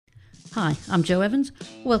Hi, I'm Jo Evans.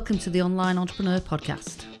 Welcome to the Online Entrepreneur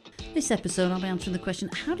Podcast. This episode I'll be answering the question,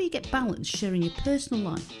 how do you get balance sharing your personal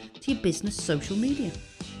life to your business social media?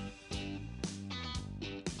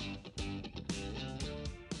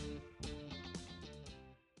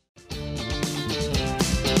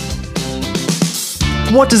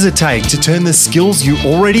 What does it take to turn the skills you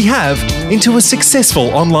already have into a successful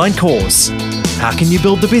online course? How can you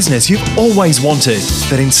build the business you've always wanted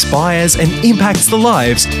that inspires and impacts the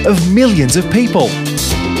lives of millions of people?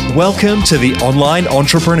 Welcome to the Online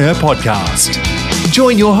Entrepreneur Podcast.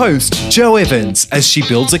 Join your host, Jo Evans, as she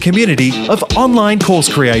builds a community of online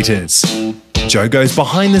course creators. Jo goes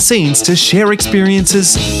behind the scenes to share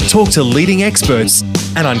experiences, talk to leading experts,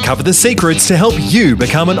 and uncover the secrets to help you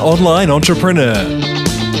become an online entrepreneur.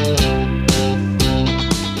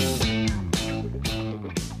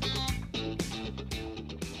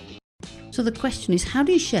 So the question is, how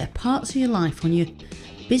do you share parts of your life on your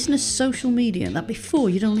business social media that before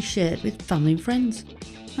you'd only shared with family and friends,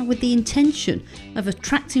 and with the intention of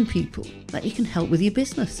attracting people that you can help with your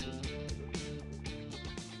business?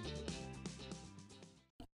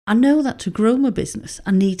 I know that to grow my business,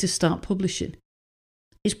 I need to start publishing.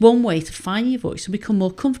 It's one way to find your voice and become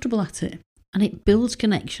more comfortable at it. And it builds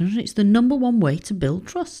connections, and it's the number one way to build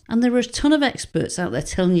trust. And there are a ton of experts out there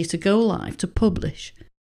telling you to go live, to publish,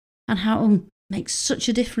 and how it will make such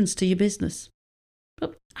a difference to your business.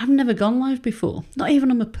 But I've never gone live before, not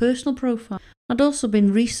even on my personal profile. I'd also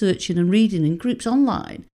been researching and reading in groups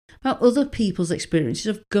online about other people's experiences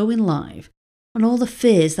of going live and all the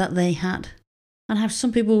fears that they had, and how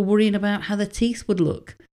some people were worrying about how their teeth would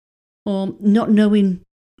look, or not knowing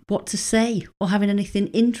what to say, or having anything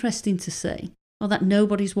interesting to say, or that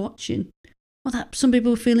nobody's watching, or that some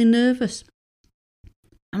people were feeling nervous.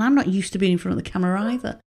 And I'm not used to being in front of the camera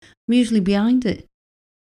either. I'm usually behind it.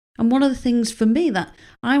 And one of the things for me that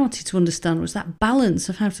I wanted to understand was that balance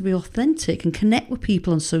of how to be authentic and connect with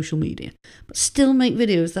people on social media, but still make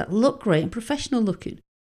videos that look great and professional looking.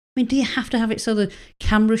 I mean, do you have to have it so the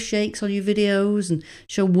camera shakes on your videos and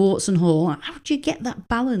show warts and all? How do you get that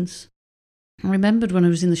balance? I remembered when I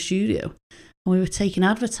was in the studio and we were taking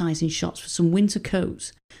advertising shots for some winter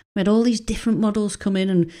coats. We had all these different models come in,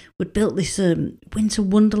 and we'd built this winter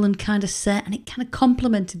wonderland kind of set, and it kind of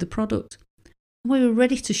complemented the product. And we were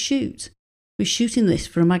ready to shoot. We were shooting this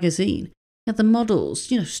for a magazine. We had the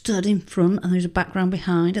models, stood in front, and there was a background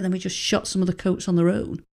behind, and then we just shot some of the coats on their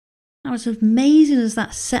own. Now, as amazing as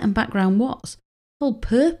that set and background was, the whole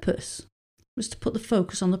purpose was to put the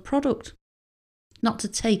focus on the product, not to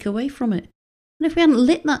take away from it. And if we hadn't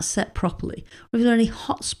lit that set properly, or if there were any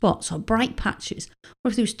hot spots or bright patches, or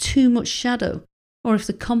if there was too much shadow, or if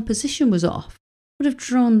the composition was off, it would have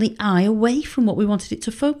drawn the eye away from what we wanted it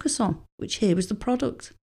to focus on, which here was the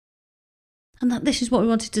product. And that this is what we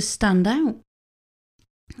wanted to stand out.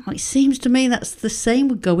 Well, it seems to me that's the same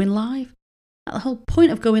with going live. That the whole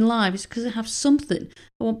point of going live is because I have something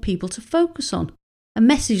I want people to focus on, a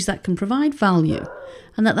message that can provide value,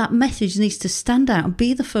 and that message needs to stand out and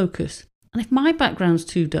be the focus. And if my background's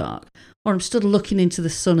too dark, or I'm stood looking into the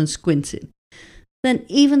sun and squinting, then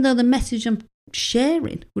even though the message I'm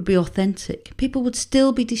sharing would be authentic, people would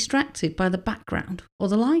still be distracted by the background or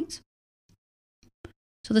the light.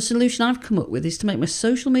 So the solution I've come up with is to make my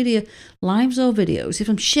social media lives or videos, if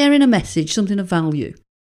I'm sharing a message, something of value,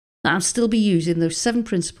 that I'll still be using those 7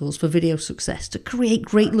 principles for video success to create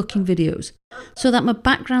great looking videos, so that my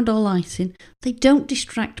background or lighting, they don't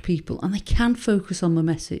distract people and they can focus on my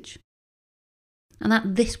message. And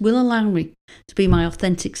that this will allow me to be my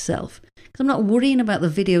authentic self, because I'm not worrying about the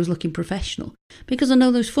videos looking professional, because I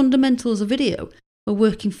know those fundamentals of video are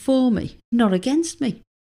working for me, not against me.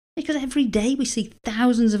 Because every day we see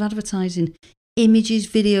thousands of advertising images,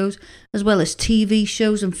 videos, as well as TV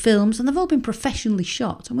shows and films, and they've all been professionally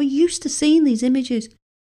shot, and we're used to seeing these images,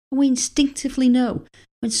 and we instinctively know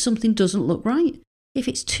when something doesn't look right, if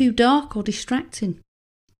it's too dark or distracting.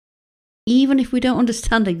 Even if we don't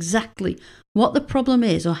understand exactly what the problem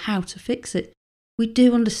is or how to fix it, we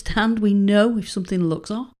do understand, we know if something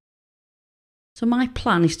looks off. So my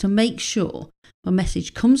plan is to make sure my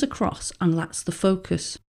message comes across and that's the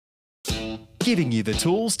focus. Giving you the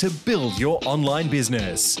tools to build your online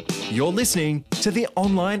business. You're listening to the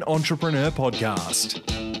Online Entrepreneur Podcast.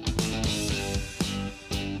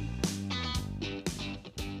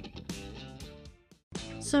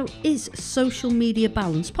 So is social media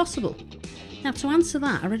balance possible? Now, to answer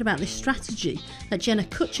that, I read about this strategy that Jenna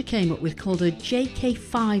Kutcher came up with called a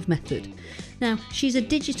JK5 method. Now, she's a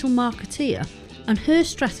digital marketeer, and her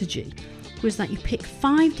strategy was that you pick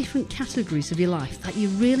 5 different categories of your life that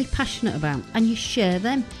you're really passionate about and you share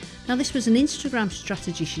them. Now, this was an Instagram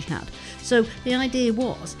strategy she had. So the idea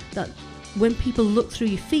was that when people look through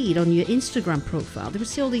your feed on your Instagram profile, they would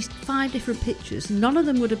see all these 5 different pictures. None of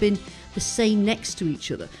them would have been the same next to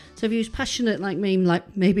each other. So if you was passionate like me,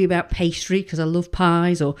 like maybe about pastry because I love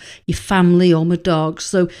pies, or your family, or my dogs.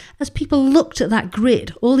 So as people looked at that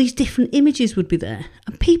grid, all these different images would be there,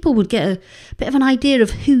 and people would get a bit of an idea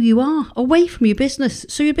of who you are away from your business.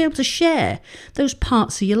 So you'd be able to share those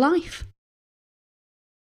parts of your life.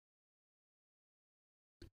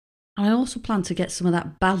 And I also plan to get some of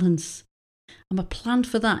that balance. And my plan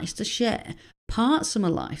for that is to share parts of my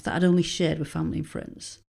life that I'd only shared with family and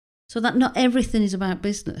friends, so that not everything is about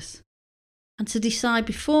business, and to decide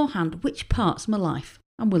beforehand which parts of my life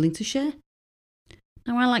I'm willing to share.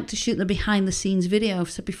 Now, I like to shoot the behind the scenes video.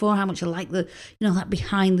 I've said before how much I like that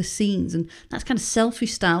behind the scenes, and that's kind of selfie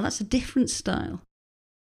style. That's a different style.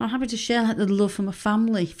 I'm happy to share like the love for my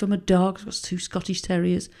family, for my dogs. I've got 2 Scottish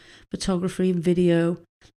Terriers, photography and video,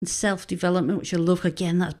 and self-development, which I love.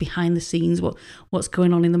 Again, that's behind the scenes, what's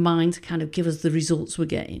going on in the mind to kind of give us the results we're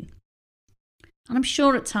getting. And I'm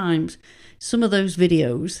sure at times, some of those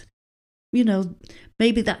videos,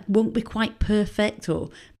 maybe that won't be quite perfect, or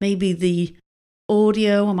maybe the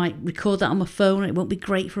audio, I might record that on my phone and it won't be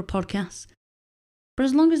great for a podcast. But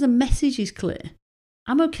as long as the message is clear,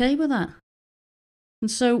 I'm okay with that. And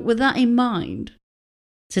so with that in mind,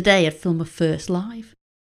 today I'd filmed my first live,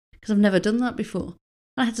 because I've never done that before.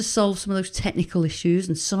 I had to solve some of those technical issues,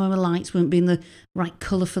 and some of my lights weren't being the right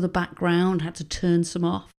colour for the background. I had to turn some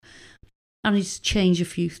off. I needed to change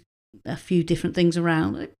a few different things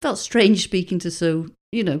around. It felt strange speaking to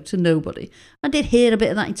nobody. I did hear a bit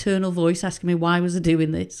of that internal voice asking me why was I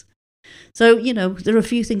doing this. So, there are a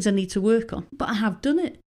few things I need to work on, but I have done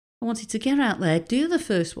it. I wanted to get out there, do the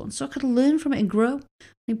first one, so I could learn from it and grow,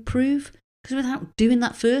 improve, because without doing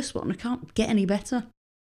that first one, I can't get any better.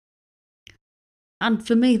 And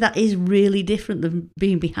for me, that is really different than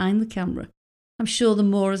being behind the camera. I'm sure the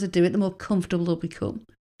more as I do it, the more comfortable I'll become.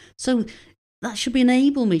 So that should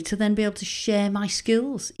enable me to then be able to share my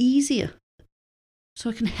skills easier,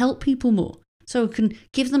 so I can help people more, so I can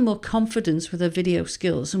give them more confidence with their video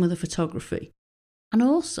skills and with their photography. And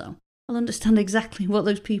also, I'll understand exactly what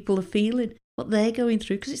those people are feeling, what they're going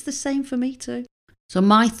through, because it's the same for me too. So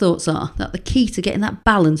my thoughts are that the key to getting that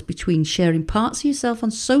balance between sharing parts of yourself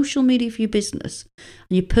on social media for your business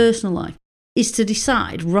and your personal life is to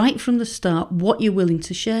decide right from the start what you're willing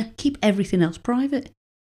to share. Keep everything else private.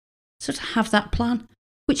 So to have that plan,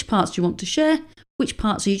 which parts do you want to share? Which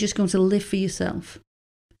parts are you just going to live for yourself?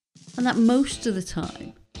 And that most of the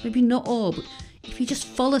time, maybe not all, but if you just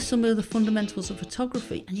follow some of the fundamentals of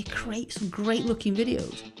photography and you create some great looking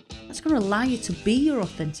videos, that's going to allow you to be your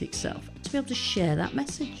authentic self and to be able to share that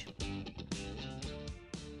message.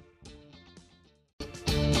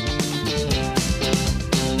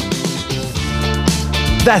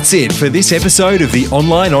 That's it for this episode of the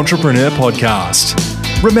Online Entrepreneur Podcast.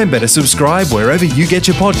 Remember to subscribe wherever you get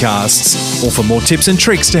your podcasts, or for more tips and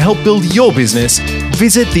tricks to help build your business,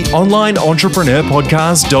 visit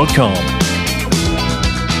theonlineentrepreneurpodcast.com.